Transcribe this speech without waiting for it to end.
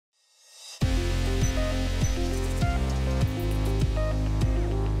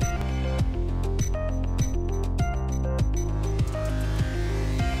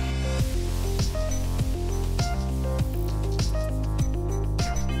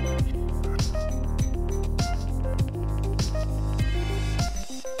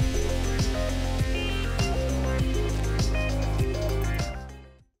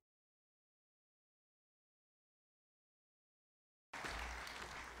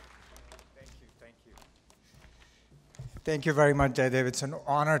Thank you very much, Jaydev. It's an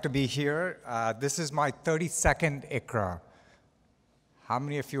honor to be here. This is my 32nd ICRA. How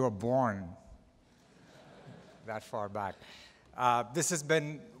many of you are born that far back? This has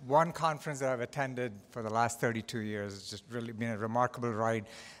been one conference that I've attended for the last 32 years. It's just really been a remarkable ride.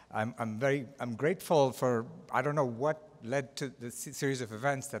 I'm grateful for, I don't know what led to the series of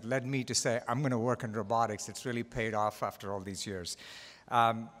events that led me to say, I'm going to work in robotics. It's really paid off after all these years.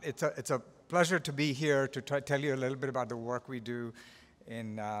 It's a pleasure to be here to tell you a little bit about the work we do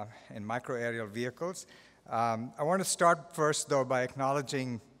in micro-aerial vehicles. I want to start first, though, by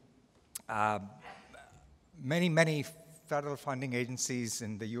acknowledging many federal funding agencies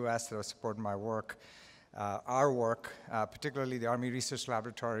in the US that have supported my work, our work, particularly the Army Research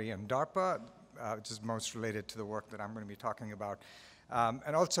Laboratory and DARPA, which is most related to the work that I'm going to be talking about.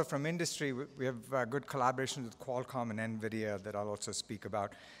 And also from industry, we have good collaboration with Qualcomm and NVIDIA that I'll also speak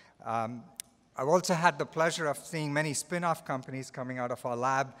about. I've also had the pleasure of seeing many spin-off companies coming out of our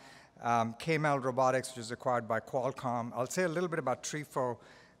lab. KML Robotics, which is acquired by Qualcomm. I'll say a little bit about Trifo,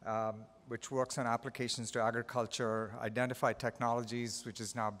 which works on applications to agriculture, Identify Technologies, which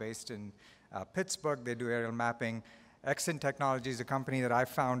is now based in Pittsburgh. They do aerial mapping. Exyn Technologies, a company that I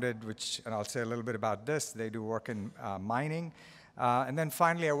founded, and I'll say a little bit about this. They do work in mining. And then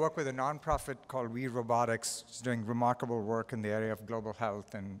finally, I work with a nonprofit called We Robotics, which is doing remarkable work in the area of global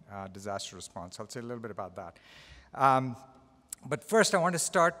health and disaster response. I'll say a little bit about that. But first, I want to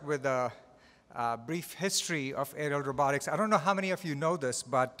start with a brief history of aerial robotics. I don't know how many of you know this,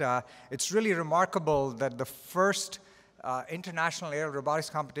 but it's really remarkable that the first international aerial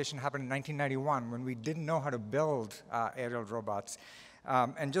robotics competition happened in 1991 when we didn't know how to build aerial robots.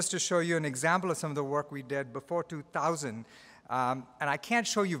 And just to show you an example of some of the work we did before 2000, and I can't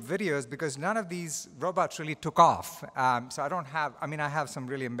show you videos because none of these robots really took off. So I don't have, I have some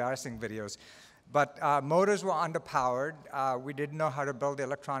really embarrassing videos. But motors were underpowered. We didn't know how to build the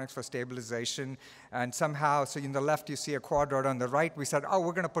electronics for stabilization. And somehow, so in the left you see a quad rotor. On the right we said, oh,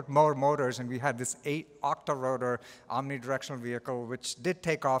 we're going to put more motors. And we had this 8-octa-rotor omnidirectional vehicle, which did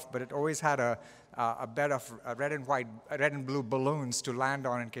take off, but it always had a bed of red and blue balloons to land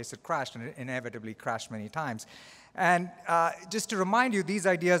on in case it crashed, and it inevitably crashed many times. And just to remind you, these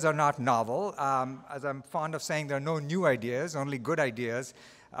ideas are not novel. As I'm fond of saying, there are no new ideas, only good ideas.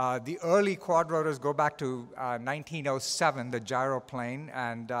 The early quadrotors go back to 1907, the gyroplane,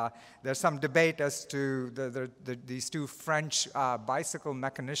 and there's some debate as to these two French bicycle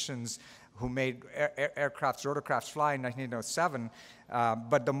mechanicians who made rotorcrafts fly in 1907.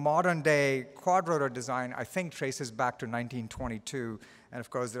 But the modern day quadrotor design, I think, traces back to 1922. And of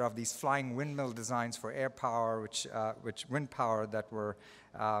course, there are these flying windmill designs for air power, which wind power that were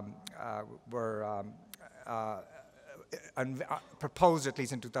proposed at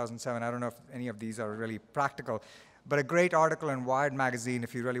least in 2007. I don't know if any of these are really practical, but a great article in Wired magazine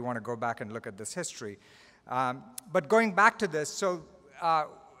if you really want to go back and look at this history. But going back to this, so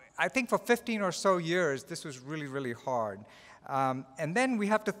I think for 15 or so years, this was really hard. And then we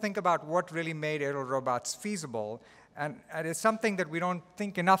have to think about what really made aerial robots feasible. And it's something that we don't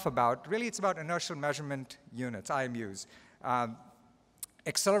think enough about. Really, it's about inertial measurement units, IMUs.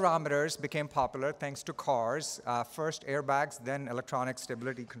 Accelerometers became popular thanks to cars, first airbags, then electronic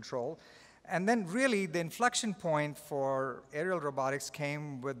stability control. And then really the inflection point for aerial robotics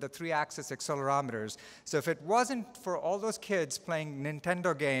came with the 3-axis accelerometers. So if it wasn't for all those kids playing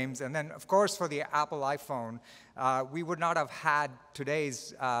Nintendo games, and then of course for the Apple iPhone, we would not have had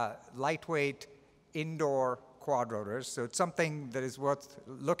today's lightweight indoor quadrotors. So it's something that is worth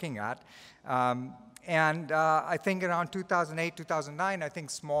looking at. And I think around 2008, 2009, I think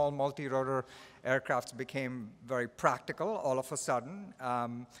small multi-rotor aircrafts became very practical all of a sudden.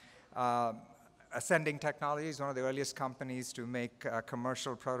 Ascending Technologies, one of the earliest companies to make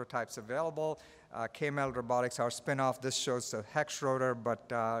commercial prototypes available. KML Robotics, our spin-off, this shows a hex rotor,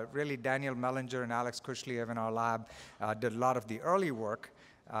 but really Daniel Mellinger and Alex Kushliev in our lab did a lot of the early work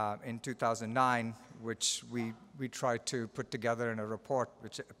in 2009, which we tried to put together in a report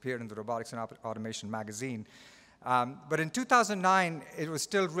which appeared in the Robotics and Automation magazine. But in 2009, it was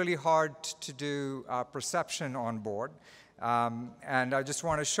still really hard to do perception on board. And I just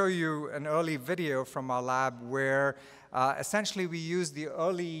want to show you an early video from our lab where essentially we used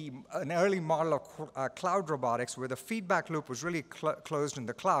an early model of cloud robotics where the feedback loop was really closed in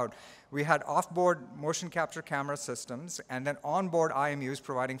the cloud. We had off-board motion capture camera systems and then on-board IMUs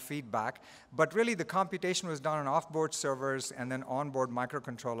providing feedback. But really the computation was done on off-board servers and then on-board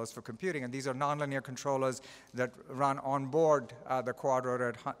microcontrollers for computing. And these are nonlinear controllers that run on-board the quadrotor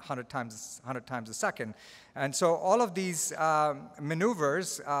at 100 times a second. And so all of these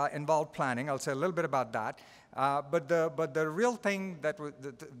maneuvers involve planning. I'll say a little bit about that. But the real thing that was,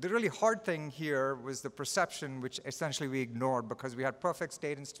 the really hard thing here was the perception, which essentially we ignored because we had perfect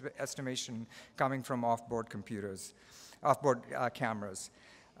state estimation coming from off-board computers, off-board cameras.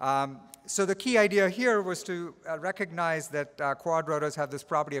 So the key idea here was to recognize that quad rotors have this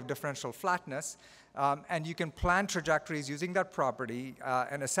property of differential flatness, and you can plan trajectories using that property,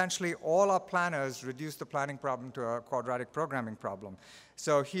 and essentially all our planners reduce the planning problem to a quadratic programming problem.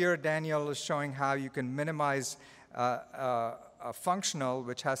 So here Daniel is showing how you can minimize a functional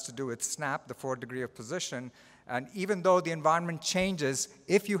which has to do with snap, the 4th degree of position, and even though the environment changes,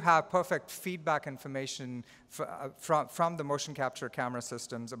 if you have perfect feedback information from the motion capture camera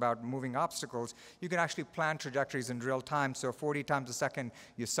systems about moving obstacles, you can actually plan trajectories in real time. So 40 times a second,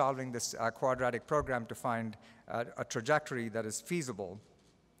 you're solving this quadratic program to find a trajectory that is feasible.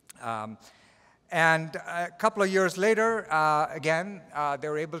 And a couple of years later, again, they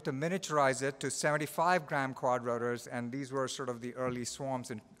were able to miniaturize it to 75-gram quad rotors, and these were sort of the early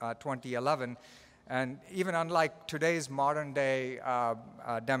swarms in 2011. And even unlike today's modern-day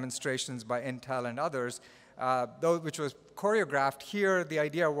demonstrations by Intel and others, which was choreographed, here the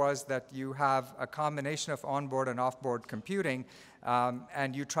idea was that you have a combination of onboard and offboard computing,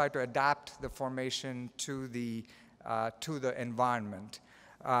 and you try to adapt the formation to the environment.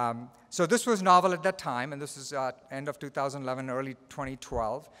 So this was novel at that time, and this is end of 2011, early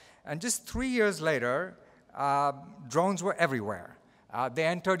 2012. And just 3 years later, drones were everywhere. They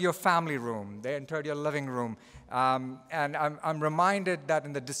entered your family room. They entered your living room. And I'm reminded that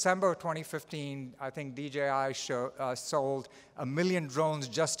in the December of 2015, I think DJI sold 1 million drones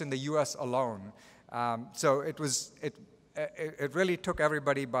just in the US alone. So it really took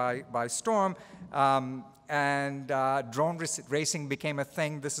everybody by storm. And drone racing became a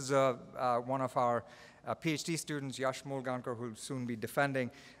thing. This is one of our PhD students, Yash Mulgankar, who will soon be defending,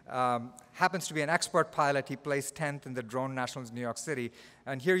 happens to be an expert pilot. He placed 10th in the Drone Nationals New York City.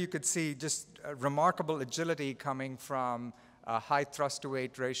 And here you could see just remarkable agility coming from high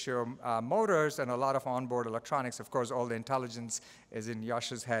thrust-to-weight ratio motors and a lot of onboard electronics. Of course, all the intelligence is in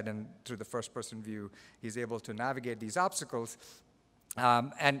Yash's head, and through the first-person view, he's able to navigate these obstacles.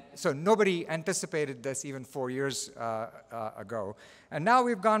 And so nobody anticipated this even 4 years ago. And now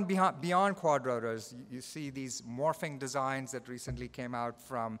we've gone beyond quad rotors. You see these morphing designs that recently came out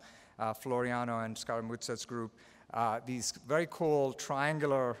from Floriano and Scaramuzza's group. These very cool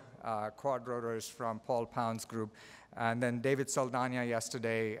triangular quad rotors from Paul Pound's group. And then David Saldana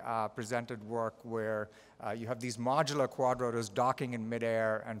yesterday presented work where you have these modular quad rotors docking in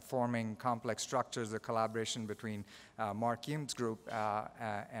midair and forming complex structures, a collaboration between Mark Hume's group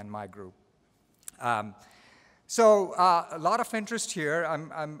and my group. So a lot of interest here.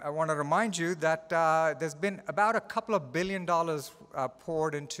 I want to remind you that there's been about a couple of $2 billion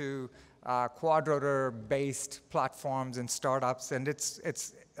poured into quad rotor-based platforms and startups, and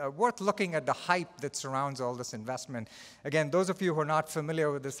it's worth looking at the hype that surrounds all this investment. Again, those of you who are not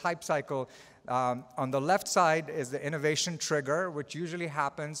familiar with this hype cycle, on the left side is the innovation trigger, which usually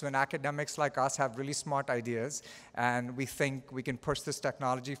happens when academics like us have really smart ideas, and we think we can push this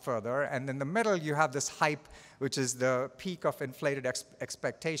technology further. And in the middle, you have this hype, which is the peak of inflated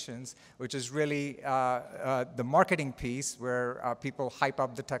expectations, which is really the marketing piece, where people hype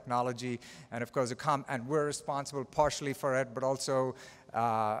up the technology, and of course, and we're responsible partially for it, but also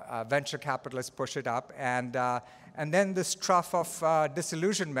venture capitalists push it up, and then this trough of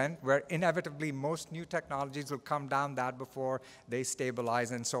disillusionment, where inevitably most new technologies will come down that before they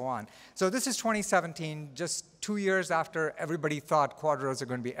stabilize and so on. So this is 2017, just 2 years after everybody thought quad rotors are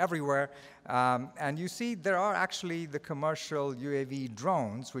going to be everywhere. And you see there are actually the commercial UAV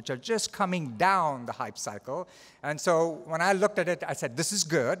drones, which are just coming down the hype cycle. And so when I looked at it, I said, this is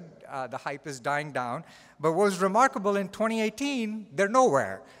good. The hype is dying down. But what was remarkable in 2018, they're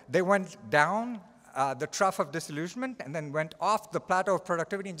nowhere. They went down the trough of disillusionment and then went off the plateau of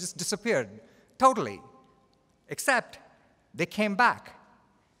productivity and just disappeared totally. Except they came back.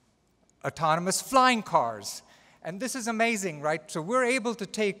 Autonomous flying cars. And this is amazing, right? So we're able to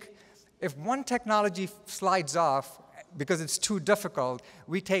take, if one technology slides off because it's too difficult,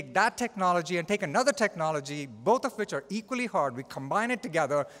 we take that technology and take another technology, both of which are equally hard. We combine it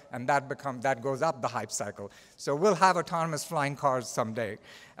together, and that goes up the hype cycle. So we'll have autonomous flying cars someday.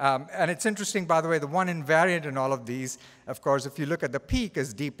 And it's interesting, by the way, the one invariant in all of these, of course, if you look at the peak,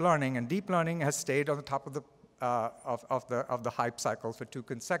 is deep learning, and deep learning has stayed on the top of the hype cycle for 2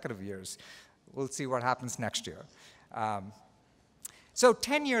 consecutive years. We'll see what happens next year. So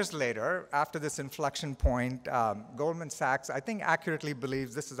 10 years later, after this inflection point, Goldman Sachs, I think, accurately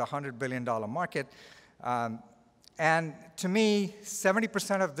believes this is a $100 billion market. And to me,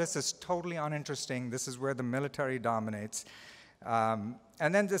 70% of this is totally uninteresting. This is where the military dominates. And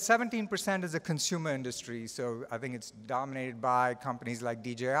then the 17% is the consumer industry. So I think it's dominated by companies like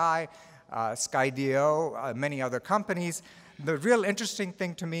DJI, Skydio, many other companies. The real interesting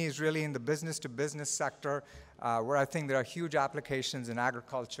thing to me is really in the business-to-business sector, where I think there are huge applications in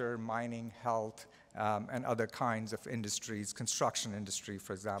agriculture, mining, health, and other kinds of industries, construction industry,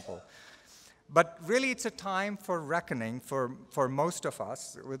 for example. But really, it's a time for reckoning for most of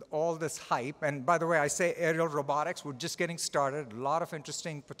us with all this hype. And by the way, I say aerial robotics. We're just getting started, a lot of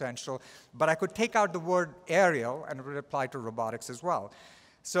interesting potential. But I could take out the word aerial, and it would apply to robotics as well.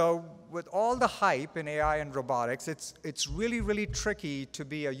 So with all the hype in AI and robotics, it's really, really tricky to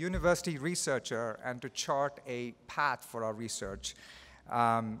be a university researcher and to chart a path for our research.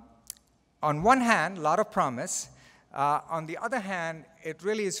 On one hand, a lot of promise. On the other hand, it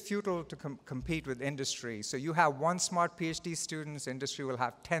really is futile to compete with industry. So you have one smart PhD student, industry will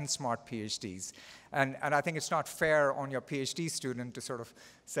have 10 smart PhDs. And I think it's not fair on your PhD student to sort of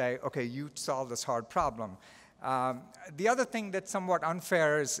say, okay, you solve this hard problem. The other thing that's somewhat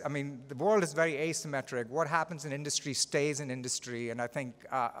unfair is, I mean, the world is very asymmetric. What happens in industry stays in industry. And I think,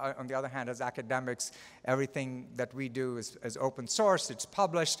 on the other hand, as academics, everything that we do is open source, it's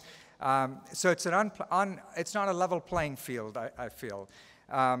published. So it's, it's not a level playing field, I feel.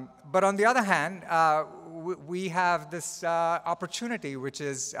 But on the other hand, we have this opportunity, which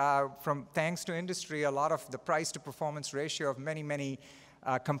is, thanks to industry, a lot of the price to performance ratio of many, many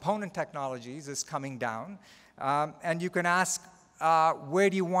component technologies is coming down. And you can ask, where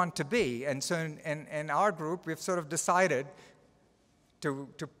do you want to be? And so in our group, we've sort of decided to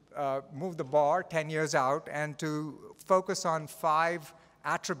move the bar 10 years out and to focus on 5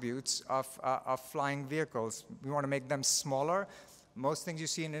 attributes of flying vehicles. We want to make them smaller. Most things you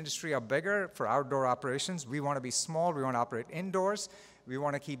see in industry are bigger for outdoor operations. We want to be small. We want to operate indoors. We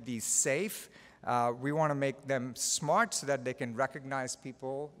want to keep these safe. We want to make them smart so that they can recognize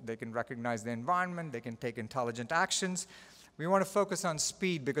people, they can recognize the environment, they can take intelligent actions. We want to focus on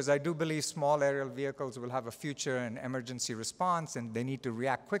speed because I do believe small aerial vehicles will have a future in emergency response and they need to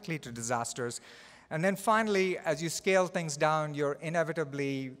react quickly to disasters. And then finally, as you scale things down, you're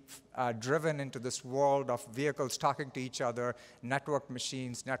inevitably driven into this world of vehicles talking to each other, network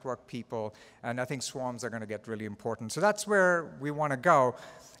machines, network people, and I think swarms are going to get really important. So that's where we want to go.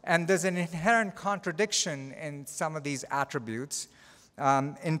 And there's an inherent contradiction in some of these attributes.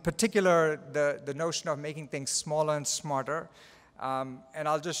 In particular, the notion of making things smaller and smarter. And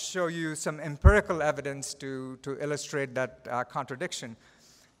I'll just show you some empirical evidence to illustrate that contradiction.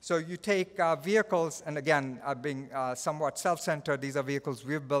 So you take vehicles, and again, being somewhat self-centered, these are vehicles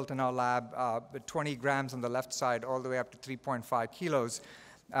we've built in our lab, with 20 grams on the left side all the way up to 3.5 kilos.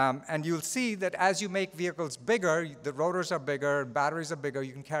 And you'll see that as you make vehicles bigger, the rotors are bigger, batteries are bigger,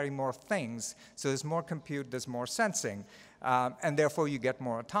 you can carry more things. So there's more compute, there's more sensing, and therefore you get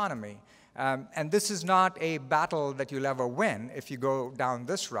more autonomy. And this is not a battle that you'll ever win if you go down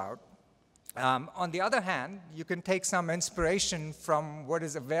this route. On the other hand, you can take some inspiration from what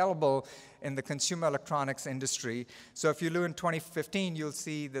is available in the consumer electronics industry. So if you look in 2015, you'll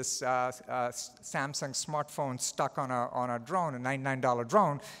see this Samsung smartphone stuck on a drone, a $99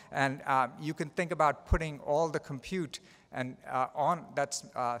 drone, and you can think about putting all the compute and on that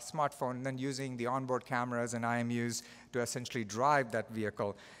smartphone and then using the onboard cameras and IMUs to essentially drive that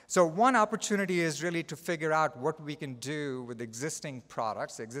vehicle. So one opportunity is really to figure out what we can do with existing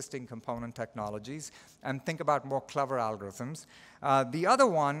products, existing component technologies, and think about more clever algorithms. The other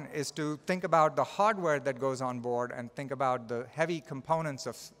one is to think about the hardware that goes on board and think about the heavy components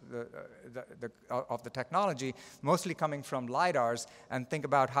of the technology, mostly coming from LiDARs, and think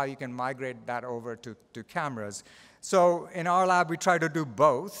about how you can migrate that over to cameras. So in our lab, we try to do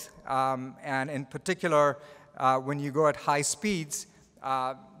both, and in particular, when you go at high speeds,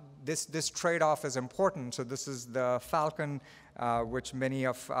 this trade-off is important. So this is the Falcon, which many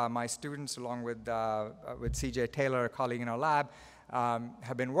of my students, along with CJ Taylor, a colleague in our lab,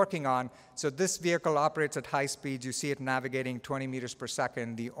 have been working on. So this vehicle operates at high speeds. You see it navigating 20 meters per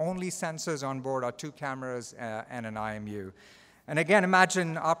second. The only sensors on board are 2 cameras and an IMU. And again,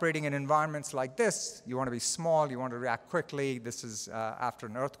 imagine operating in environments like this. You want to be small, you want to react quickly. This is after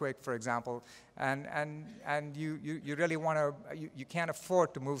an earthquake, for example. And you really want to, you can't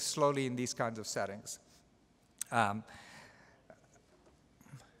afford to move slowly in these kinds of settings. Is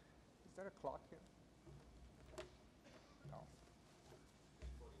there a clock here? No.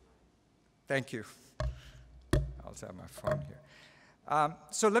 Thank you. I'll also have my phone here.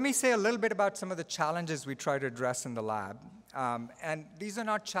 So let me say a little bit about some of the challenges we try to address in the lab. And these are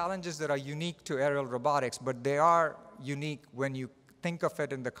not challenges that are unique to aerial robotics, but they are unique when you think of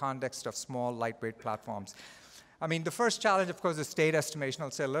it in the context of small, lightweight platforms. I mean, the first challenge, of course, is state estimation. I'll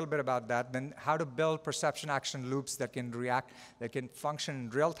say a little bit about that. Then how to build perception action loops that can react, that can function in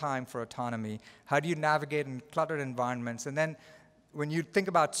real time for autonomy. How do you navigate in cluttered environments? And then when you think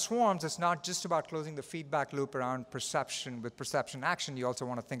about swarms, it's not just about closing the feedback loop around perception with perception action. You also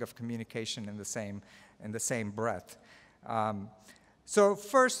want to think of communication in the same breath. So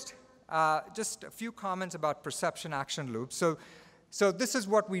first, just a few comments about perception action loops. So this is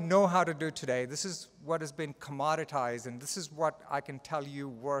what we know how to do today. This is what has been commoditized, and this is what I can tell you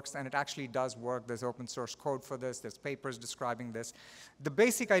works, and it actually does work. There's open source code for this. There's papers describing this. The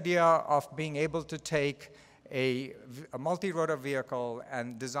basic idea of being able to take a multi-rotor vehicle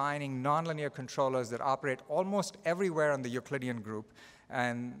and designing nonlinear controllers that operate almost everywhere in the Euclidean group.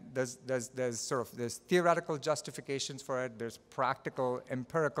 And there's theoretical justifications for it. There's practical,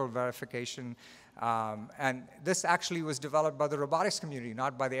 empirical verification. And this actually was developed by the robotics community,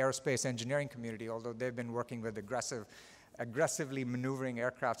 not by the aerospace engineering community, although they've been working with aggressively maneuvering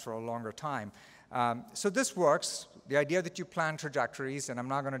aircraft for a longer time. So this works. The idea that you plan trajectories, and I'm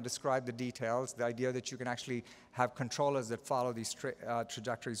not going to describe the details, the idea that you can actually have controllers that follow these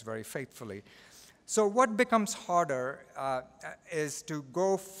trajectories very faithfully. So what becomes harder is to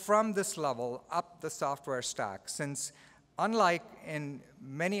go from this level up the software stack, since unlike in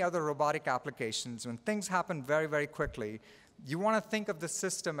many other robotic applications, when things happen very, very quickly, you want to think of the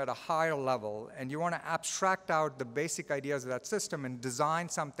system at a higher level, and you want to abstract out the basic ideas of that system and design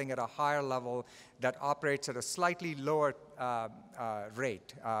something at a higher level that operates at a slightly lower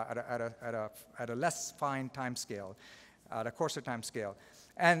rate, at a less fine time scale, at a coarser time scale.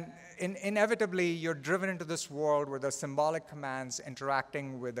 And inevitably, you're driven into this world where there's symbolic commands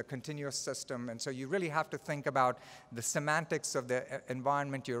interacting with a continuous system. And so you really have to think about the semantics of the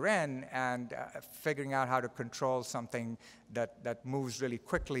environment you're in and figuring out how to control something that moves really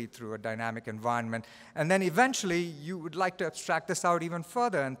quickly through a dynamic environment. And then eventually, you would like to abstract this out even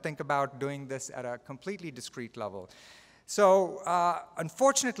further and think about doing this at a completely discrete level. So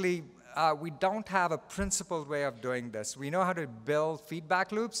unfortunately, we don't have a principled way of doing this. We know how to build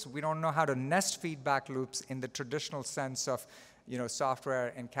feedback loops. We don't know how to nest feedback loops in the traditional sense of,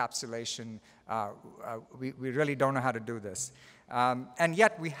 software encapsulation. We really don't know how to do this. And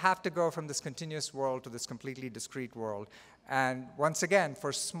yet, we have to go from this continuous world to this completely discrete world. And once again,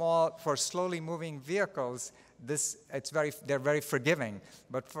 for slowly moving vehicles, they're very forgiving.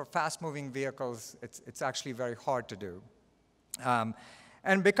 But for fast-moving vehicles, it's actually very hard to do.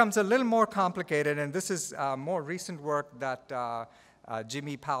 And becomes a little more complicated, and this is more recent work that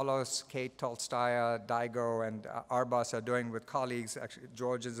Jimmy Paulos, Kate Tolstaya, Daigo, and Arbas are doing with colleagues. Actually,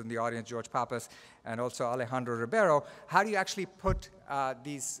 George is in the audience, George Pappas, and also Alejandro Ribeiro. How do you actually put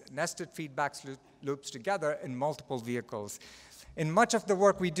these nested feedback loops together in multiple vehicles? In much of the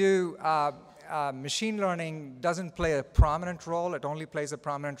work we do, machine learning doesn't play a prominent role. It only plays a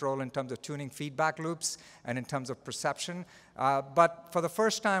prominent role in terms of tuning feedback loops and in terms of perception. But for the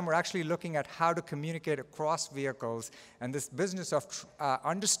first time, we're actually looking at how to communicate across vehicles, and this business of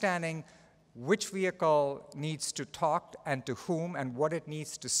understanding which vehicle needs to talk and to whom and what it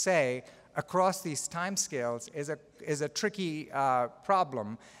needs to say across these timescales is a tricky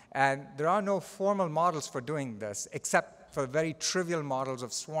problem. And there are no formal models for doing this, except for very trivial models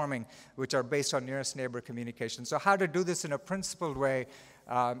of swarming, which are based on nearest neighbor communication. So how to do this in a principled way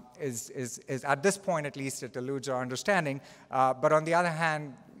is at this point, at least, it eludes our understanding. But on the other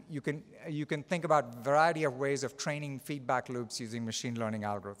hand, you can think about a variety of ways of training feedback loops using machine learning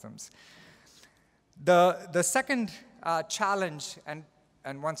algorithms. The second challenge,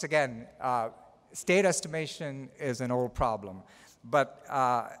 and once again, state estimation is an old problem. But,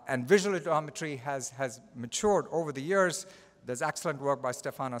 and visual geometry has matured over the years. There's excellent work by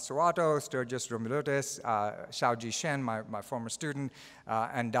Stefano Suato, Sturgis Romulotis, Xiaoji Shen, my former student,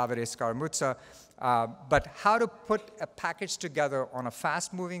 and Davide Scaramuzza. But how to put a package together on a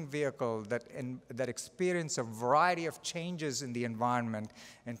fast-moving vehicle that experience a variety of changes in the environment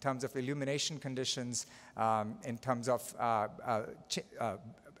in terms of illumination conditions, in terms of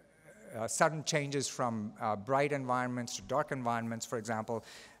sudden changes from bright environments to dark environments, for example.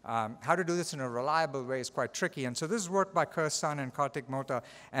 How to do this in a reliable way is quite tricky. And so this is work by Kerr Sun and Kartik Mota.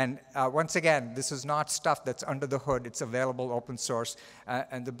 And once again, this is not stuff that's under the hood. It's available open source.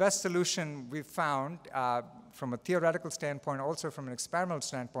 And the best solution we've found from a theoretical standpoint, also from an experimental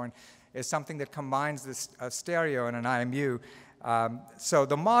standpoint, is something that combines this stereo and an IMU. So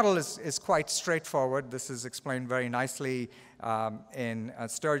the model is quite straightforward. This is explained very nicely in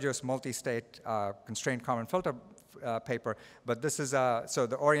Sturgis multi-state constrained common filter paper. But this is, so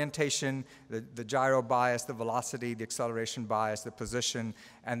the orientation, the gyro bias, the velocity, the acceleration bias, the position,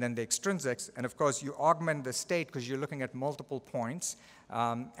 and then the extrinsics. And of course, you augment the state because you're looking at multiple points.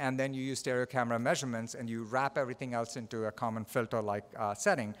 And then you use stereo camera measurements, and you wrap everything else into a common filter-like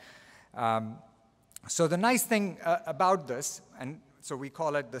setting. So the nice thing about this, and so we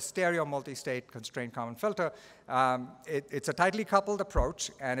call it the stereo multi-state constrained common filter, it's a tightly coupled approach,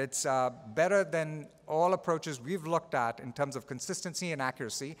 and it's better than all approaches we've looked at in terms of consistency and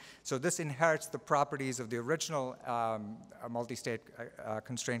accuracy. So this inherits the properties of the original multi-state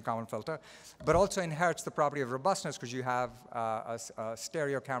constrained common filter, but also inherits the property of robustness because you have a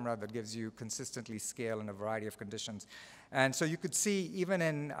stereo camera that gives you consistently scale in a variety of conditions. And so you could see even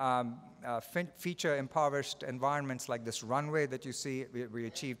in feature-impoverished environments like this runway that you see, we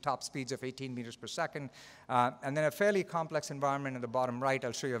achieve top speeds of 18 meters per second. And then a fairly complex environment in the bottom right,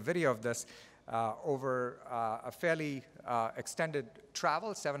 I'll show you a video of this, over a fairly extended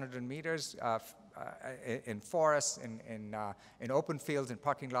travel, 700 meters, in forests, in open fields, in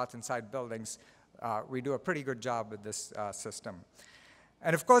parking lots, inside buildings. We do a pretty good job with this system.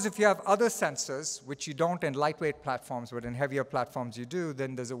 And of course, if you have other sensors, which you don't in lightweight platforms, but in heavier platforms you do,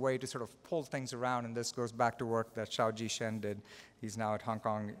 then there's a way to sort of pull things around, and this goes back to work that Xiaoji Shen did. He's now at Hong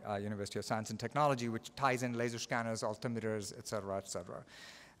Kong University of Science and Technology, which ties in laser scanners, altimeters, et cetera, et cetera.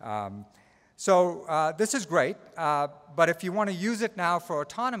 So this is great, but if you want to use it now for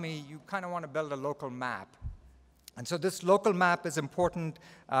autonomy, you kind of want to build a local map. And so this local map is important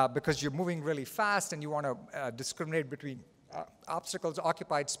because you're moving really fast, and you want to discriminate between obstacles,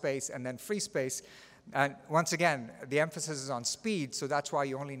 occupied space, and then free space. And once again, the emphasis is on speed, so that's why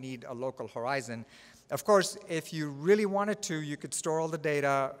you only need a local horizon. Of course, if you really wanted to, you could store all the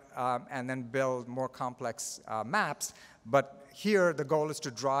data and then build more complex maps. But here, the goal is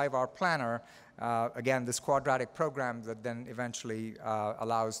to drive our planner, again, this quadratic program that then eventually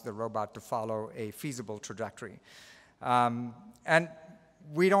allows the robot to follow a feasible trajectory. And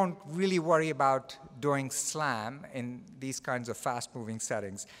we don't really worry about doing SLAM in these kinds of fast-moving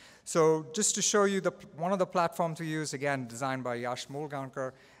settings. So just to show you one of the platforms we use, again, designed by Yash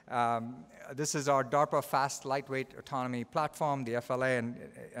Mulgaonkar, this is our DARPA Fast Lightweight Autonomy platform, the FLA,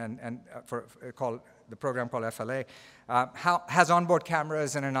 the program called FLA, has onboard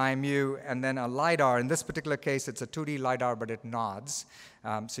cameras and an IMU, and then a LiDAR. In this particular case, it's a 2D LiDAR, but it nods.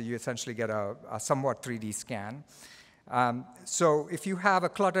 So you essentially get a somewhat 3D scan. So if you have a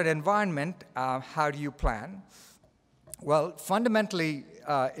cluttered environment, how do you plan? Well, fundamentally,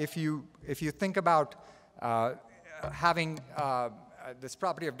 if you think about having this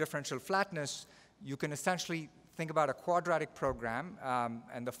property of differential flatness, you can essentially think about a quadratic program,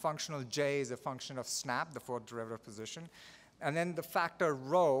 and the functional j is a function of snap, the fourth derivative position. And then the factor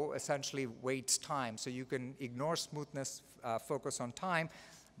rho essentially weights time. So you can ignore smoothness, focus on time.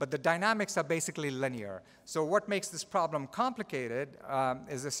 But the dynamics are basically linear. So what makes this problem complicated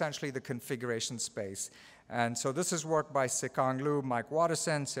is essentially the configuration space. And so this is work by Sikang Lu, Mike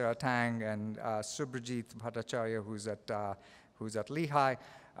Watterson, Sarah Tang, and Subhrajit Bhattacharya, who's at Lehigh.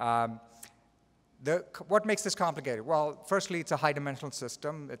 What makes this complicated? Well, firstly, it's a high-dimensional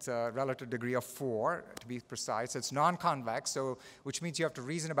system. It's a relative degree of 4, to be precise. It's non-convex, which means you have to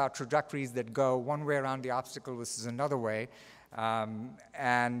reason about trajectories that go one way around the obstacle versus another way.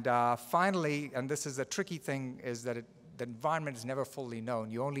 Finally, and this is a tricky thing, is that the environment is never fully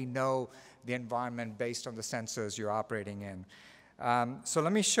known. You only know the environment based on the sensors you're operating in. So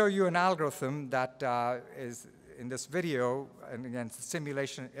let me show you an algorithm that is in this video, and again, the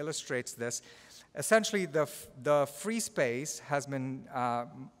simulation illustrates this. Essentially, the free space has been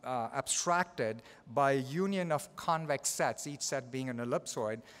abstracted by a union of convex sets, each set being an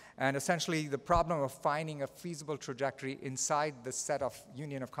ellipsoid. And essentially, the problem of finding a feasible trajectory inside the set of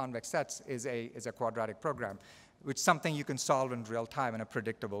union of convex sets is a quadratic program, which is something you can solve in real time in a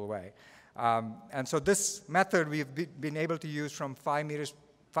predictable way. And so this method we've been able to use from 5 meters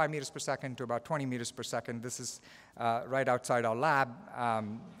per second to about 20 meters per second. This is right outside our lab,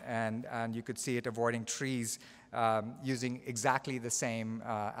 and you could see it avoiding trees using exactly the same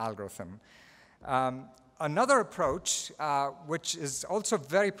algorithm. Another approach, which is also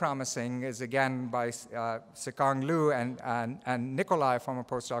very promising, is again by Sikang Lu and Nikolai, former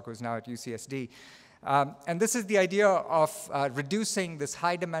postdoc who's now at UCSD. And this is the idea of reducing this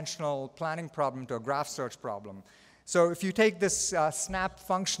high-dimensional planning problem to a graph search problem. So if you take this snap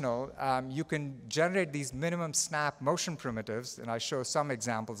functional, you can generate these minimum snap motion primitives, and I show some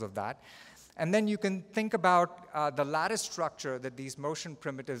examples of that. And then you can think about the lattice structure that these motion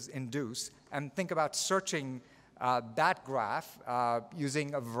primitives induce and think about searching that graph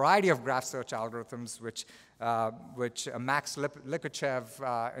using a variety of graph search algorithms, which Max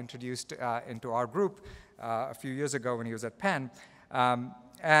Likachev introduced into our group a few years ago when he was at Penn.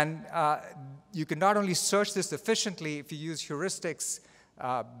 You can not only search this efficiently if you use heuristics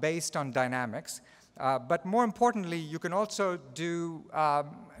based on dynamics, but more importantly, you can also do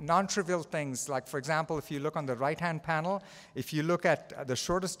non-trivial things. Like, for example, if you look on the right-hand panel, if you look at the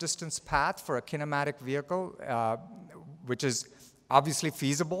shortest distance path for a kinematic vehicle, which is obviously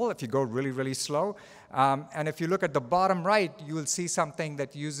feasible if you go really, really slow. And if you look at the bottom right, you will see something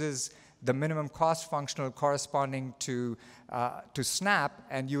that uses the minimum cost functional corresponding to SNAP,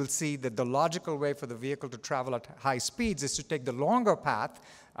 and you will see that the logical way for the vehicle to travel at high speeds is to take the longer path,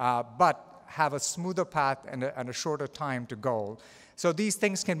 but have a smoother path and a shorter time to goal. So these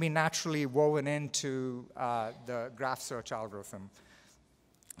things can be naturally woven into the graph search algorithm.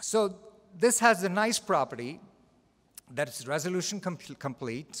 So this has the nice property that it's resolution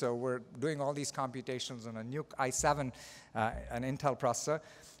complete. So we're doing all these computations on a new i7, an Intel processor.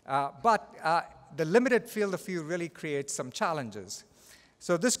 But the limited field of view really creates some challenges.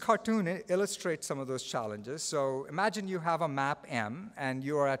 So this cartoon illustrates some of those challenges. So imagine you have a map M, and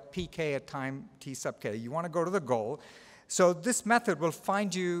you are at pk at time t sub k. You want to go to the goal. So this method will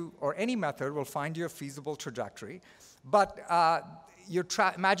find you, or any method will find you a feasible trajectory. But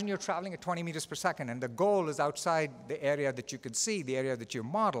imagine you're traveling at 20 meters per second, and the goal is outside the area that you could see, the area that you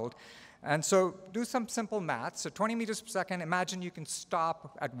modeled. And so do some simple math. So 20 meters per second, imagine you can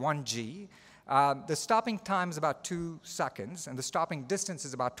stop at 1g. The stopping time is about 2 seconds, and the stopping distance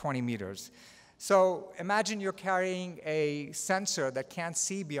is about 20 meters. So imagine you're carrying a sensor that can't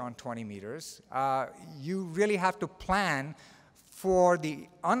see beyond 20 meters. You really have to plan for the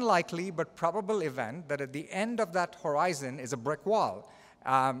unlikely but probable event that at the end of that horizon is a brick wall.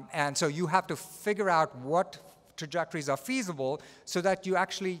 And so you have to figure out what trajectories are feasible so that you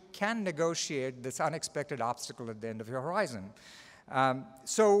actually can negotiate this unexpected obstacle at the end of your horizon.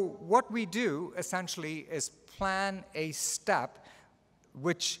 So what we do essentially is plan a step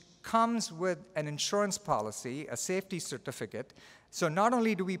which comes with an insurance policy, a safety certificate. So not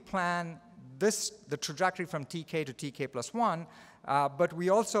only do we plan the trajectory from tk to tk plus 1, but we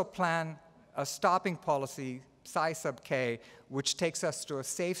also plan a stopping policy, psi sub k, which takes us to a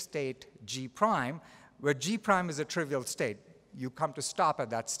safe state g prime, where g prime is a trivial state. You come to stop at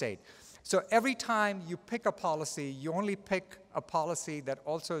that state. So every time you pick a policy, you only pick a policy that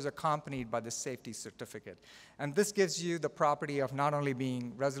also is accompanied by the safety certificate. And this gives you the property of not only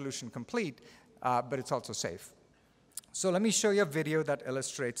being resolution complete, but it's also safe. So let me show you a video that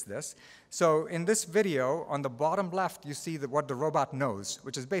illustrates this. So in this video, on the bottom left, you see what the robot knows,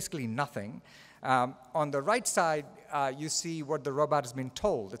 which is basically nothing. On the right side, you see what the robot has been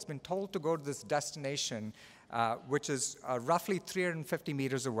told. It's been told to go to this destination, which is roughly 350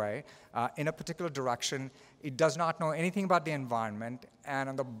 meters away in a particular direction. It does not know anything about the environment. And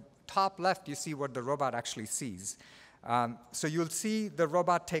on the top left, you see what the robot actually sees. So you'll see the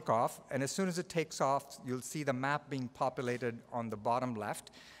robot take off, and as soon as it takes off, you'll see the map being populated on the bottom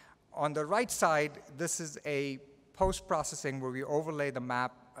left. On the right side, this is a post-processing where we overlay the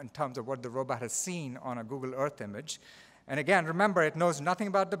map in terms of what the robot has seen on a Google Earth image. And again, remember, it knows nothing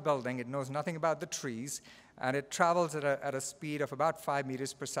about the building, it knows nothing about the trees, and it travels at a speed of about 5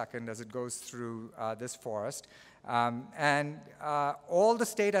 meters per second as it goes through this forest. All the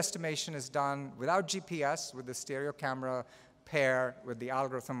state estimation is done without GPS, with the stereo camera pair with the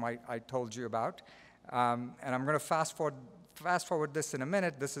algorithm I told you about. And I'm going to fast forward this in a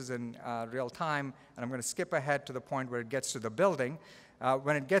minute. This is in real time, and I'm going to skip ahead to the point where it gets to the building.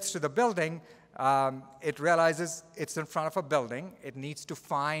 When it gets to the building, it realizes it's in front of a building. It needs to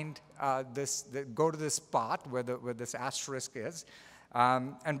find go to this spot where this asterisk is.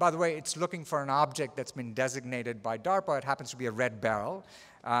 And by the way, it's looking for an object that's been designated by DARPA. It happens to be a red barrel.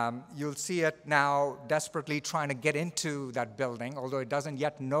 You'll see it now desperately trying to get into that building, although it doesn't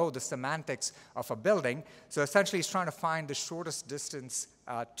yet know the semantics of a building. So essentially, it's trying to find the shortest distance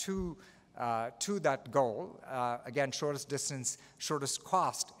to that goal. Again, shortest distance, shortest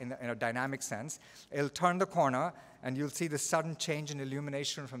cost in a dynamic sense. It'll turn the corner, and you'll see the sudden change in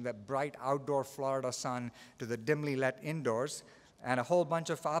illumination from the bright outdoor Florida sun to the dimly lit indoors, and a whole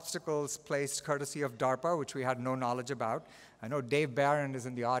bunch of obstacles placed courtesy of DARPA, which we had no knowledge about. I know Dave Barron is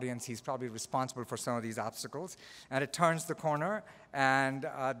in the audience. He's probably responsible for some of these obstacles. And it turns the corner, and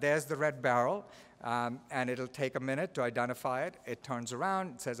there's the red barrel. And it'll take a minute to identify it. It turns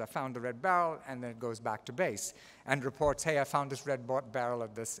around, it says, I found the red barrel, and then it goes back to base and reports, hey, I found this red barrel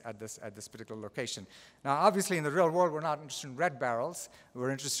at this particular location. Now, obviously, in the real world, we're not interested in red barrels. We're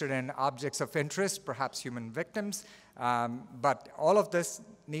interested in objects of interest, perhaps human victims. But all of this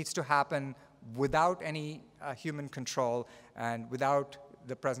needs to happen without any human control and without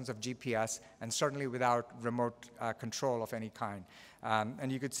the presence of GPS, and certainly without remote control of any kind.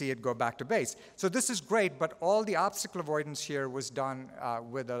 And you could see it go back to base. So this is great, but all the obstacle avoidance here was done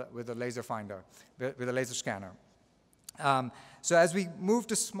with a laser finder, with a laser scanner. So as we move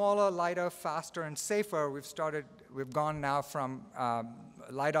to smaller, lighter, faster, and safer, we've gone now from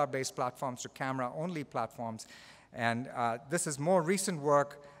LiDAR-based platforms to camera-only platforms. And this is more recent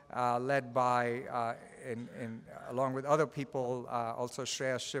work led by, along with other people, also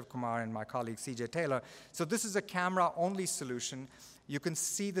Shreya Shiv Kumar and my colleague CJ Taylor. So this is a camera-only solution. You can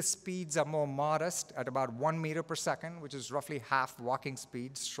see the speeds are more modest at about 1 meter per second, which is roughly half walking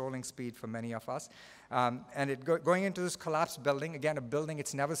speed, strolling speed for many of us. And going into this collapsed building, again, a building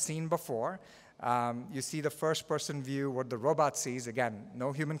it's never seen before. You see the first-person view, what the robot sees, again,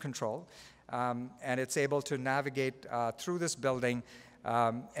 no human control. And it's able to navigate through this building.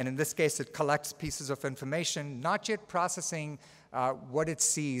 And in this case, it collects pieces of information, not yet processing what it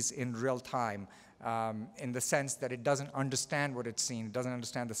sees in real time, in the sense that it doesn't understand what it's seen, it doesn't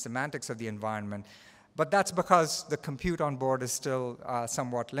understand the semantics of the environment. But that's because the compute on board is still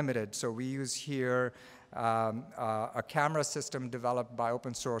somewhat limited. So we use here a camera system developed by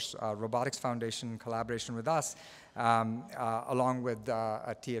open source Robotics Foundation in collaboration with us, along with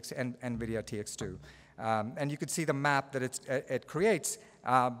NVIDIA TX2. And you could see the map that it creates,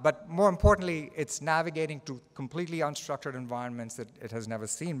 but more importantly, it's navigating to completely unstructured environments that it has never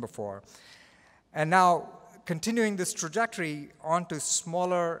seen before. And now, continuing this trajectory onto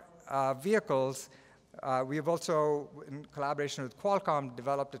smaller vehicles, we have also, in collaboration with Qualcomm,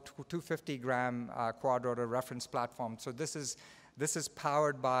 developed a 250-gram quad-rotor reference platform. So this is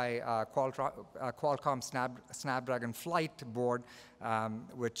powered by Qualcomm Snapdragon Flight board,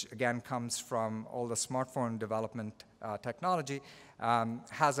 which again comes from all the smartphone development technology,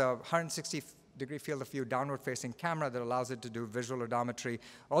 has a 160-degree field of view downward-facing camera that allows it to do visual odometry.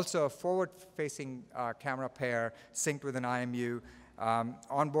 Also a forward-facing camera pair synced with an IMU,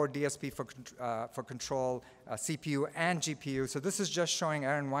 onboard DSP for control, CPU and GPU. So this is just showing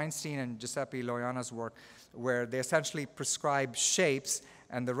Aaron Weinstein and Giuseppe Loiana's work, where they essentially prescribe shapes,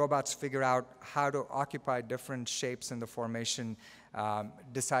 and the robots figure out how to occupy different shapes in the formation,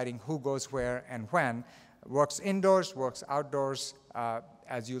 deciding who goes where and when. Works indoors, works outdoors,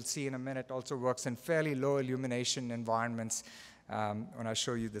 as you'll see in a minute, also works in fairly low illumination environments when I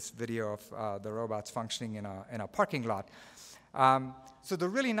show you this video of the robots functioning in a parking lot. So the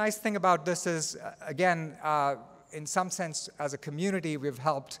really nice thing about this is, again, in some sense, as a community, we've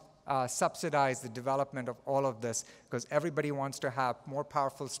helped subsidize the development of all of this, because everybody wants to have more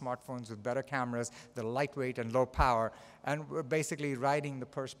powerful smartphones with better cameras that are lightweight and low power, and we're basically riding the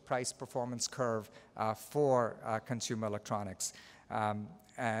price performance curve for consumer electronics.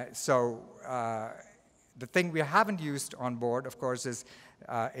 So the thing we haven't used on board, of course, is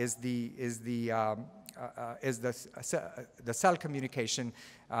the cell communication.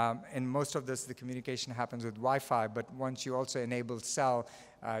 In most of this, the communication happens with Wi-Fi, but once you also enable cell,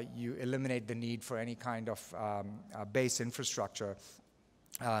 you eliminate the need for any kind of base infrastructure,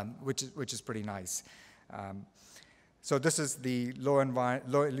 which is pretty nice. So this is the low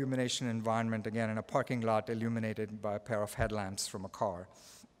illumination environment, again, in a parking lot illuminated by a pair of headlamps from a car.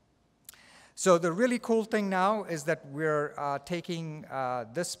 So the really cool thing now is that we're taking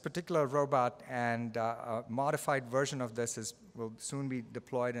this particular robot, and a modified version of this will soon be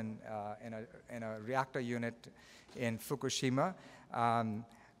deployed in a reactor unit in Fukushima.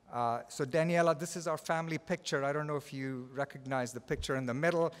 So Daniela, this is our family picture. I don't know if you recognize the picture in the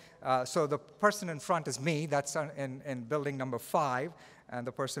middle. So the person in front is me. That's in building number 5. And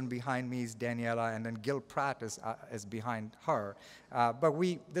the person behind me is Daniela, and then Gil Pratt is behind her. But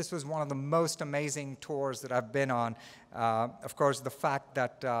this was one of the most amazing tours that I've been on. Of course, the fact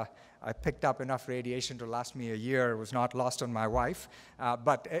that I picked up enough radiation to last me a year was not lost on my wife.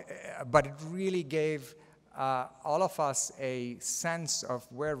 But it really gave all of us a sense of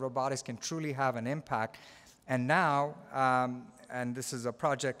where robotics can truly have an impact. And now, and this is a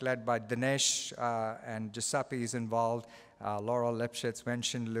project led by Dinesh, and Giuseppe is involved, Laurel Lipschitz,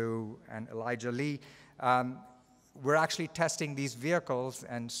 Wenxin Liu, and Elijah Lee. We're actually testing these vehicles,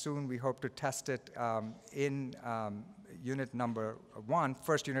 and soon we hope to test it in unit number 1,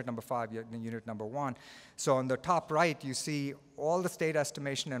 first unit number 5, unit number 1. So on the top right, you see all the state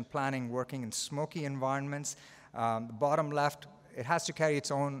estimation and planning working in smoky environments. The bottom left, it has to carry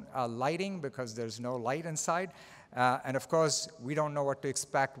its own lighting because there's no light inside. And of course, we don't know what to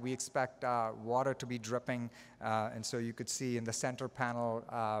expect. We expect water to be dripping. And so you could see in the center panel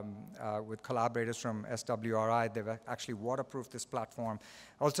with collaborators from SWRI, they've actually waterproofed this platform.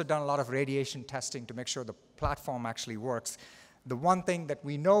 Also done a lot of radiation testing to make sure the platform actually works. The one thing that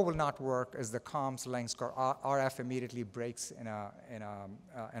we know will not work is the comms links, or RF immediately breaks in an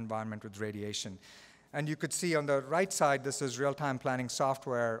environment with radiation. And you could see on the right side, this is real-time planning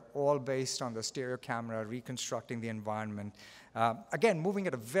software, all based on the stereo camera, reconstructing the environment. Again, moving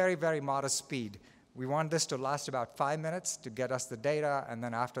at a very, very modest speed. We want this to last about 5 minutes to get us the data, and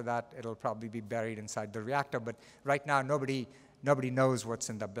then after that, it'll probably be buried inside the reactor. But right now, nobody knows what's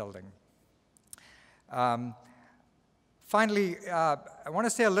in the building. Finally, I want to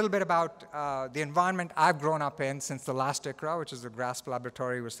say a little bit about the environment I've grown up in since the last ICRA, which is the GRASP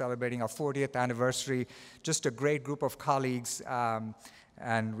Laboratory. We're celebrating our 40th anniversary. Just a great group of colleagues,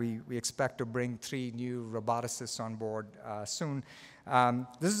 and we expect to bring 3 new roboticists on board soon.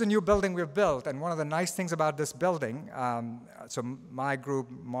 This is a new building we've built, and one of the nice things about this building, so my group,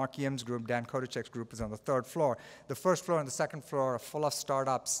 Mark Yim's group, Dan Kotichek's group is on the 3rd floor. The 1st floor and the 2nd floor are full of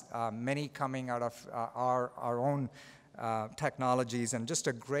startups, many coming out of our own technologies, and just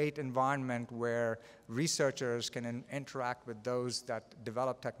a great environment where researchers can interact with those that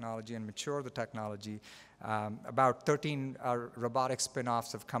develop technology and mature the technology. About 13 robotic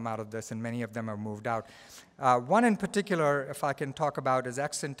spin-offs have come out of this, and many of them have moved out. One in particular, if I can talk about, is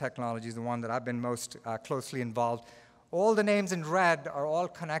Exyn Technologies, the one that I've been most closely involved. All the names in red are all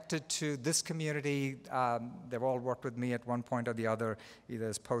connected to this community. They've all worked with me at one point or the other, either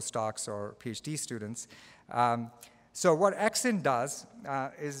as postdocs or PhD students. So what Exyn does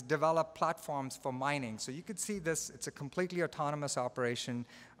is develop platforms for mining. So you could see this, it's a completely autonomous operation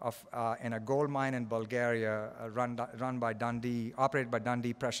in a gold mine in Bulgaria, operated by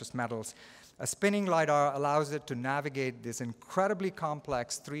Dundee Precious Metals. A spinning LiDAR allows it to navigate this incredibly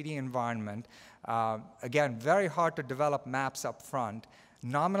complex 3D environment. Again, very hard to develop maps up front.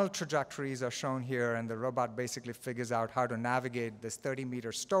 Nominal trajectories are shown here, and the robot basically figures out how to navigate this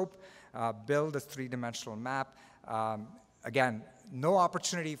 30-meter stope, build a 3-dimensional map. Again, no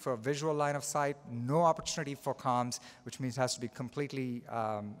opportunity for visual line of sight, no opportunity for comms, which means it has to be completely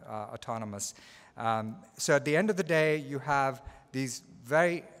autonomous. So at the end of the day, you have these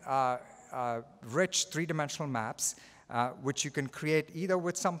very rich 3-dimensional maps, which you can create either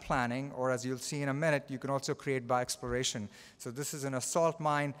with some planning, or as you'll see in a minute, you can also create by exploration. So this is an assault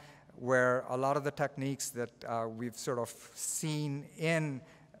mine where a lot of the techniques that we've sort of seen in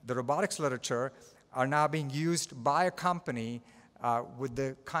the robotics literature are now being used by a company with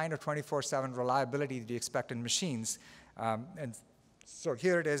the kind of 24/7 reliability that you expect in machines. And so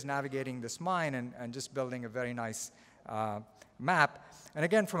here it is navigating this mine and just building a very nice map. And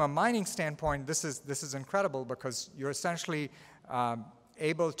again, from a mining standpoint, this is incredible because you're essentially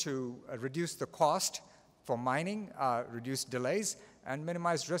able to reduce the cost for mining, reduce delays, and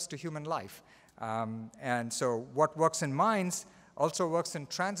minimize risk to human life. And so what works in mines also works in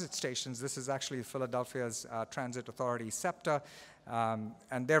transit stations. This is actually Philadelphia's Transit Authority, SEPTA,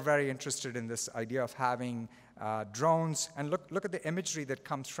 and they're very interested in this idea of having drones. And look at the imagery that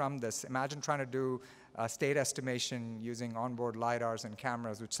comes from this. Imagine trying to do state estimation using onboard LiDARs and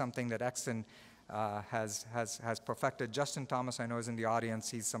cameras, which is something that Exyn has perfected. Justin Thomas, I know, is in the audience.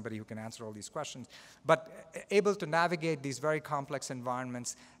 He's somebody who can answer all these questions. But able to navigate these very complex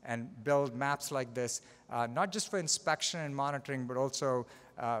environments and build maps like this, not just for inspection and monitoring, but also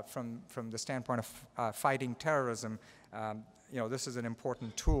from the standpoint of fighting terrorism. This is an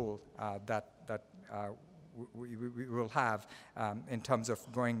important tool that we will have in terms of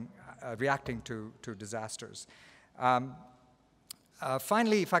reacting to disasters.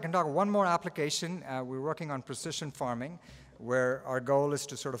 Finally, if I can talk one more application, we're working on precision farming, where our goal is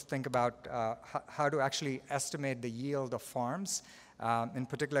to sort of think about how to actually estimate the yield of farms, in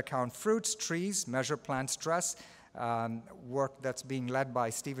particular count fruits, trees, measure plant stress, work that's being led by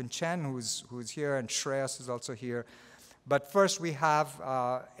Stephen Chen, who's here, and Shreyas is also here. But first, we have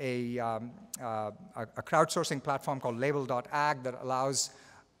a crowdsourcing platform called label.ag that allows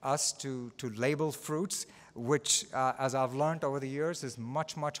us to label fruits, which, as I've learned over the years, is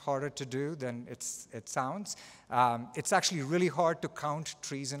much, much harder to do than it sounds. It's actually really hard to count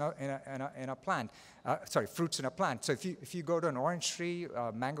trees in a plant. Fruits in a plant. So if you go to an orange tree,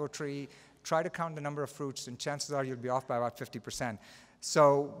 a mango tree, try to count the number of fruits, and chances are you'll be off by about 50%.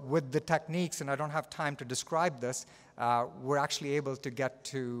 So with the techniques, and I don't have time to describe this, we're actually able to get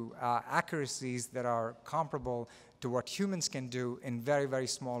to accuracies that are comparable to what humans can do in very, very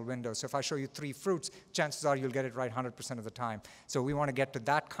small windows. So if I show you 3 fruits, chances are you'll get it right 100% of the time. So we want to get to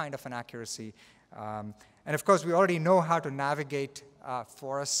that kind of an accuracy. And of course, we already know how to navigate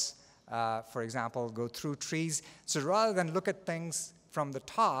forests, for example, go through trees. So rather than look at things from the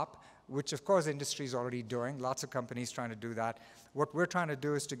top, which of course industry is already doing, lots of companies trying to do that, what we're trying to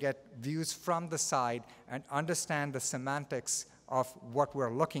do is to get views from the side and understand the semantics of what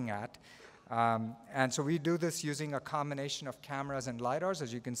we're looking at. And so we do this using a combination of cameras and LiDARs,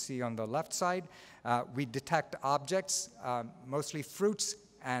 as you can see on the left side. We detect objects, mostly fruits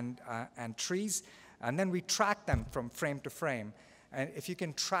and trees, and then we track them from frame to frame. And if you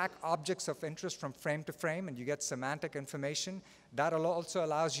can track objects of interest from frame to frame and you get semantic information, that also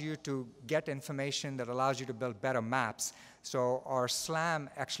allows you to get information that allows you to build better maps. So our SLAM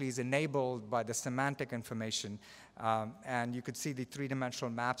actually is enabled by the semantic information. And you could see the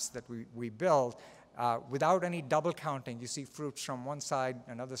 3-dimensional maps that we build without any double counting. You see fruits from one side,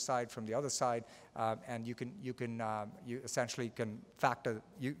 another side from the other side, and you essentially can factor.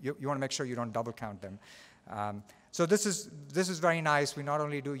 You want to make sure you don't double count them. So this is very nice. We not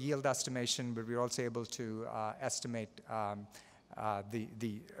only do yield estimation, but we're also able to estimate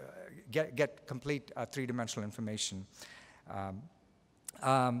get complete 3-dimensional information.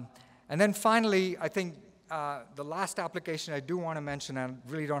 And then finally, I think the last application I do want to mention, and I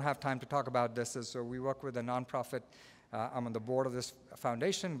really don't have time to talk about this, is so we work with a nonprofit. I'm on the board of this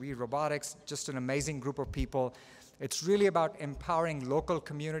foundation, Robotics, just an amazing group of people. It's really about empowering local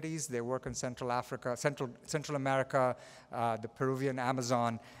communities. They work in Central Africa, Central America, the Peruvian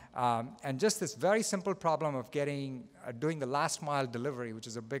Amazon, and just this very simple problem of doing the last mile delivery, which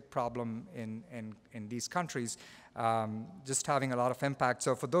is a big problem in these countries, just having a lot of impact.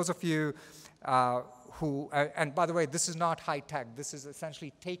 So for those of you and by the way, this is not high tech. This is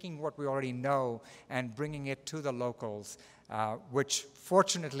essentially taking what we already know and bringing it to the locals, which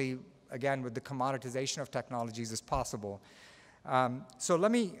fortunately, again, with the commoditization of technologies is possible. So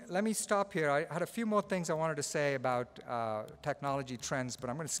let me stop here. I had a few more things I wanted to say about technology trends, but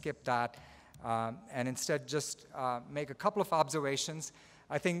I'm going to skip that and instead just make a couple of observations.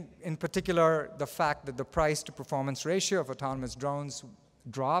 I think in particular the fact that the price to performance ratio of autonomous drones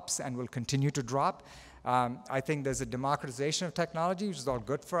drops and will continue to drop. I think there's a democratization of technology, which is all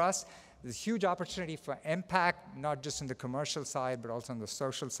good for us. There's huge opportunity for impact, not just in the commercial side, but also on the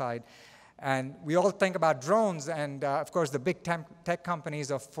social side. And we all think about drones, and of course the big tech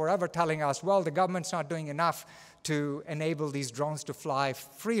companies are forever telling us, well, the government's not doing enough to enable these drones to fly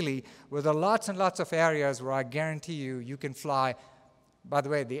freely. Well, there are lots and lots of areas where I guarantee you can fly. By the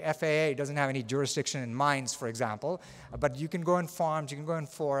way, the FAA doesn't have any jurisdiction in mines, for example, but you can go in farms, you can go in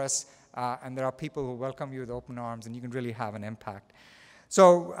forests, and there are people who welcome you with open arms, and you can really have an impact.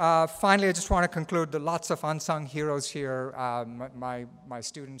 So finally, I just want to conclude that lots of unsung heroes here, my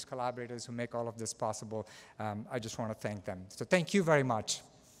students, collaborators who make all of this possible. I just want to thank them. So thank you very much.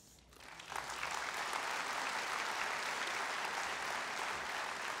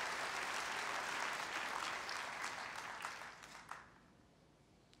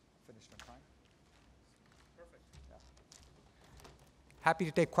 Finished on time? Perfect. Yeah. Happy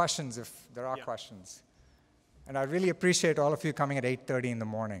to take questions if there are questions. And I really appreciate all of you coming at 8:30 in the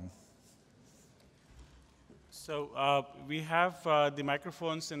morning. So we have the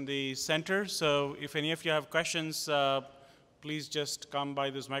microphones in the center. So if any of you have questions, please just come by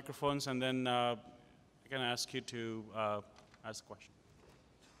those microphones, and then I can ask you to ask a question.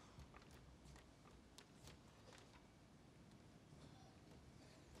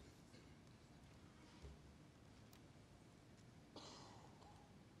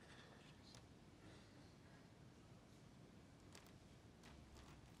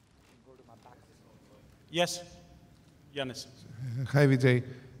 Yes, Yanis. Hi, Vijay.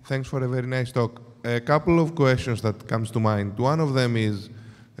 Thanks for a very nice talk. A couple of questions that comes to mind. One of them is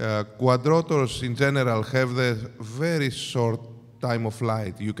quadrotors in general have the very short time of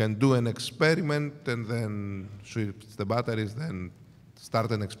flight. You can do an experiment and then switch the batteries, then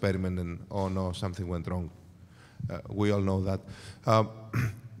start an experiment and, oh no, something went wrong. We all know that.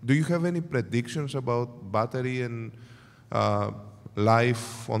 Do you have any predictions about battery and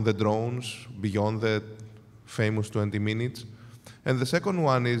life on the drones beyond the famous 20 minutes? And the second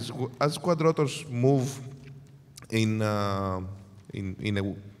one is, as quadrotors move in a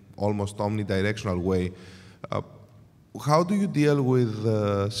almost omnidirectional way, how do you deal with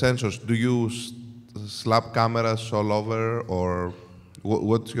sensors? Do you slap cameras all over, or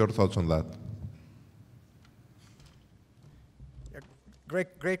what's your thoughts on that?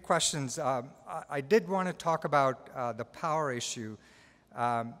 Great questions. I did want to talk about the power issue.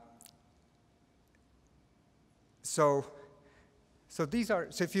 So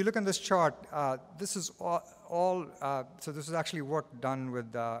if you look on this chart, this is all so this is actually work done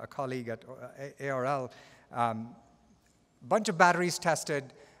with a colleague at ARL. Bunch of batteries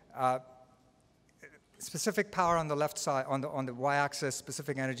tested, specific power on the left side, on the y-axis,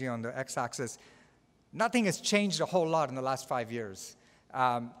 specific energy on the x-axis. Nothing has changed a whole lot in the last 5 years.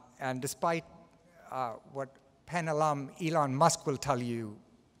 And despite what Penn alum Elon Musk will tell you,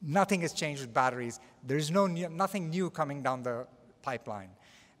 nothing has changed with batteries. There's nothing new coming down the pipeline.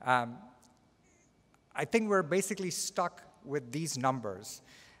 I think we're basically stuck with these numbers.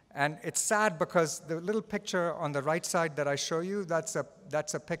 And it's sad because the little picture on the right side that I show you, that's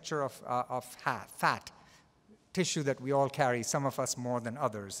a picture of fat, tissue that we all carry, some of us more than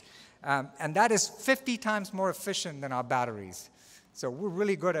others. And that is 50 times more efficient than our batteries. So we're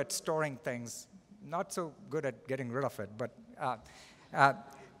really good at storing things, not so good at getting rid of it. But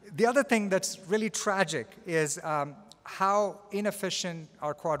the other thing that's really tragic is how inefficient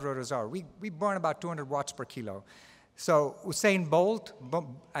our quad rotors are. We burn about 200 watts per kilo. So Usain Bolt,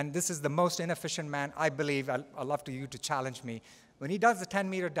 and this is the most inefficient man, I believe, I'd love you to challenge me. When he does the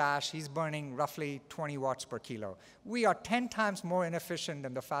 10-meter dash, he's burning roughly 20 watts per kilo. We are 10 times more inefficient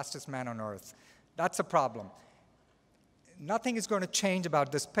than the fastest man on Earth. That's a problem. Nothing is going to change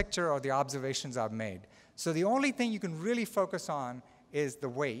about this picture or the observations I've made. So the only thing you can really focus on is the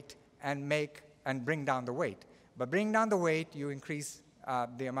weight and bring down the weight. By bringing down the weight, you increase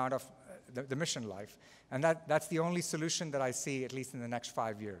the amount of the mission life. And that's the only solution that I see, at least in the next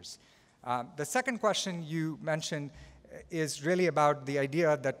 5 years. The second question you mentioned is really about the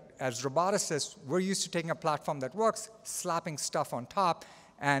idea that as roboticists, we're used to taking a platform that works, slapping stuff on top,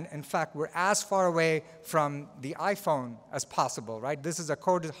 and in fact, we're as far away from the iPhone as possible, right? This is a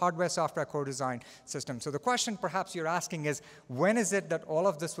hardware, software, co-design system. So the question perhaps you're asking is, when is it that all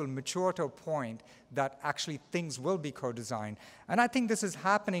of this will mature to a point that actually things will be co-designed? And I think this is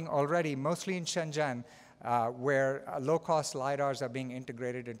happening already, mostly in Shenzhen, where low-cost LiDARs are being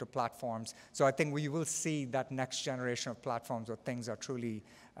integrated into platforms. So I think we will see that next generation of platforms where things are truly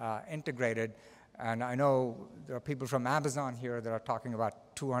integrated. And I know there are people from Amazon here that are talking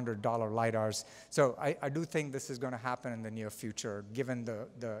about $200 LiDARs. So I do think this is going to happen in the near future, given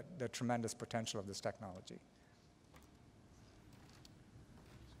the tremendous potential of this technology.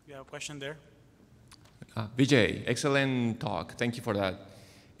 You have a question there? Vijay, excellent talk. Thank you for that.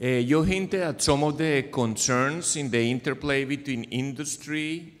 You hinted at some of the concerns in the interplay between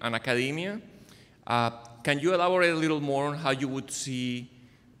industry and academia. Can you elaborate a little more on how you would see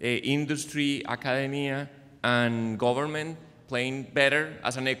industry, academia, and government playing better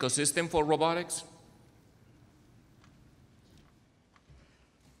as an ecosystem for robotics?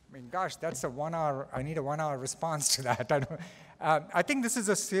 I mean, gosh, that's a 1 hour, I need a 1 hour response to that. I think this is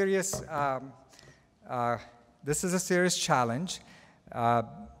a serious, challenge.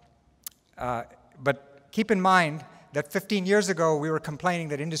 But keep in mind that 15 years ago, we were complaining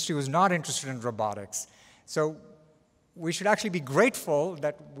that industry was not interested in robotics. So we should actually be grateful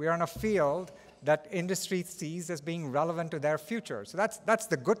that we're in a field that industry sees as being relevant to their future. So that's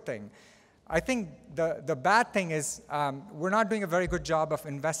the good thing. I think the bad thing is we're not doing a very good job of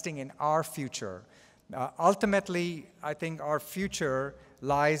investing in our future. Ultimately, I think our future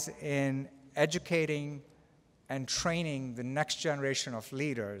lies in educating and training the next generation of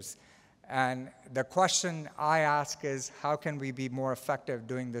leaders. And the question I ask is, how can we be more effective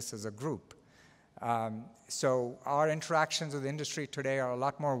doing this as a group? So our interactions with industry today are a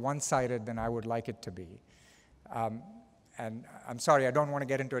lot more one-sided than I would like it to be. And I'm sorry, I don't want to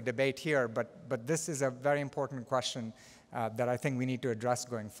get into a debate here, but this is a very important question that I think we need to address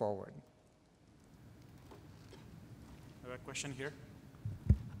going forward. I have a question here.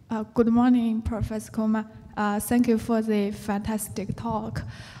 Good morning, Professor Kumar. Thank you for the fantastic talk.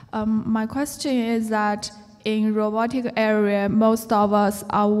 My question is that in robotic area, most of us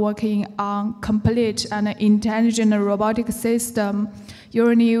are working on complete and intelligent robotic system.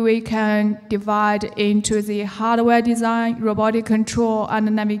 Usually we can divide into the hardware design, robotic control, and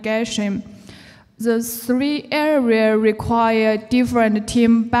navigation. The three areas require different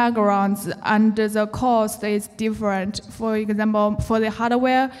team backgrounds, and the cost is different. For example, for the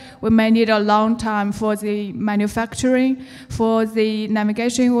hardware, we may need a long time for the manufacturing. For the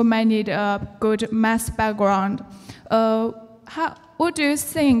navigation, we may need a good math background. What do you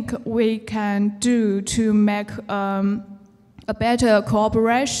think we can do to make a better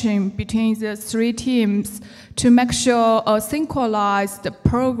cooperation between the three teams to make sure a synchronized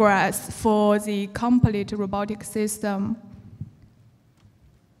progress for the complete robotic system?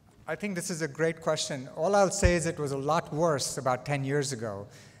 I think this is a great question. All I'll say is it was a lot worse about 10 years ago.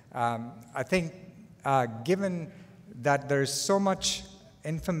 I think given that there's so much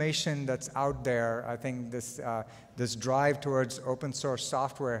information that's out there, I think this drive towards open source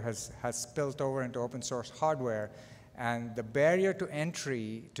software has spilled over into open source hardware, and the barrier to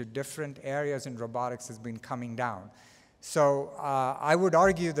entry to different areas in robotics has been coming down. So I would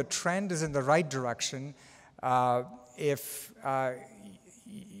argue the trend is in the right direction.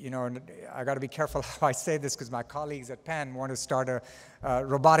 You know, I got to be careful how I say this because my colleagues at Penn want to start a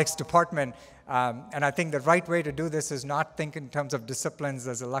robotics department. And I think the right way to do this is not think in terms of disciplines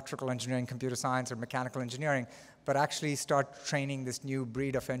as electrical engineering, computer science, or mechanical engineering, but actually start training this new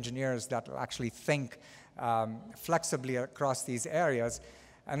breed of engineers that will actually think flexibly across these areas.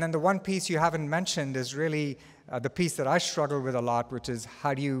 And then the one piece you haven't mentioned is really the piece that I struggle with a lot, which is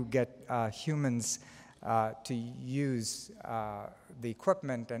how do you get humans to use the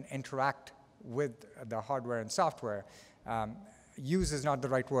equipment and interact with the hardware and software. Use is not the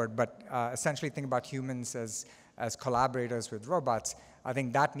right word, but essentially think about humans as collaborators with robots. I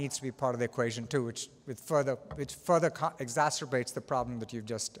think that needs to be part of the equation too, which further exacerbates the problem that you've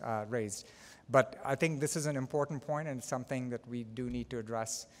just raised. But I think this is an important point and something that we do need to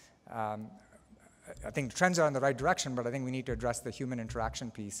address. I think the trends are in the right direction, but I think we need to address the human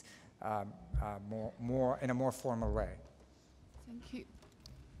interaction piece in a more formal way. Thank you.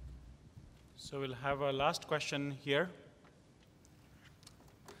 So we'll have a last question here.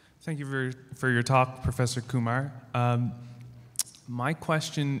 Thank you for your talk, Professor Kumar. My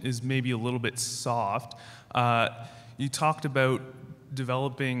question is maybe a little bit soft. You talked about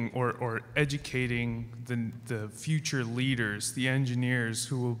developing or educating the future leaders, the engineers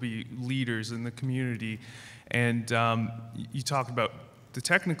who will be leaders in the community. And you talked about the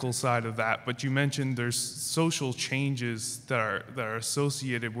technical side of that, but you mentioned there's social changes that are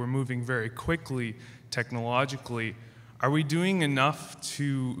associated. We're moving very quickly technologically. Are we doing enough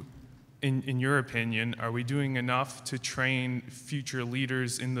to, in your opinion, are we doing enough to train future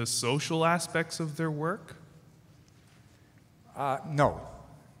leaders in the social aspects of their work? No.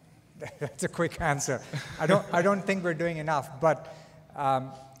 That's a quick answer. I don't think we're doing enough, but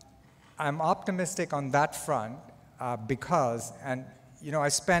I'm optimistic on that front because, and you know, I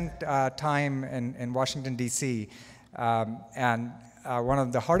spent time in Washington, D.C., and one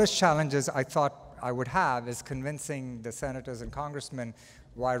of the hardest challenges I thought I would have is convincing the senators and congressmen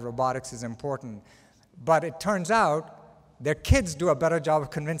why robotics is important. But it turns out their kids do a better job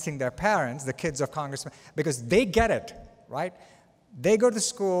of convincing their parents, the kids of congressmen, because they get it, right? They go to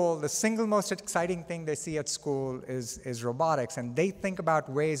school, the single most exciting thing they see at school is robotics, and they think about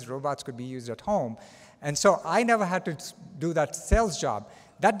ways robots could be used at home. And so I never had to do that sales job.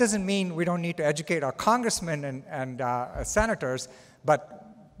 That doesn't mean we don't need to educate our congressmen and senators, but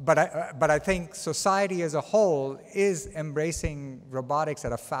I think society as a whole is embracing robotics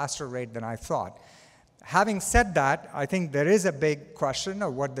at a faster rate than I thought. Having said that, I think there is a big question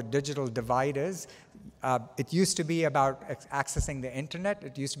of what the digital divide is. It used to be about accessing the internet.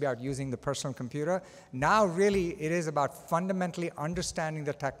 It used to be about using the personal computer. Now, really, it is about fundamentally understanding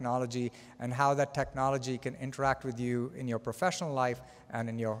the technology and how that technology can interact with you in your professional life and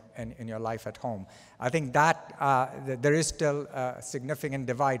in your life at home. I think that there is still a significant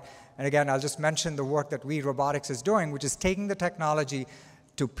divide. And again, I'll just mention the work that Robotics is doing, which is taking the technology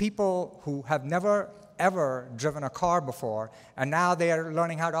to people who have never, ever driven a car before, and now they are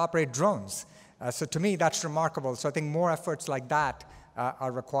learning how to operate drones. So to me, that's remarkable. So I think more efforts like that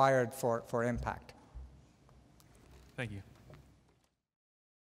are required for impact. Thank you.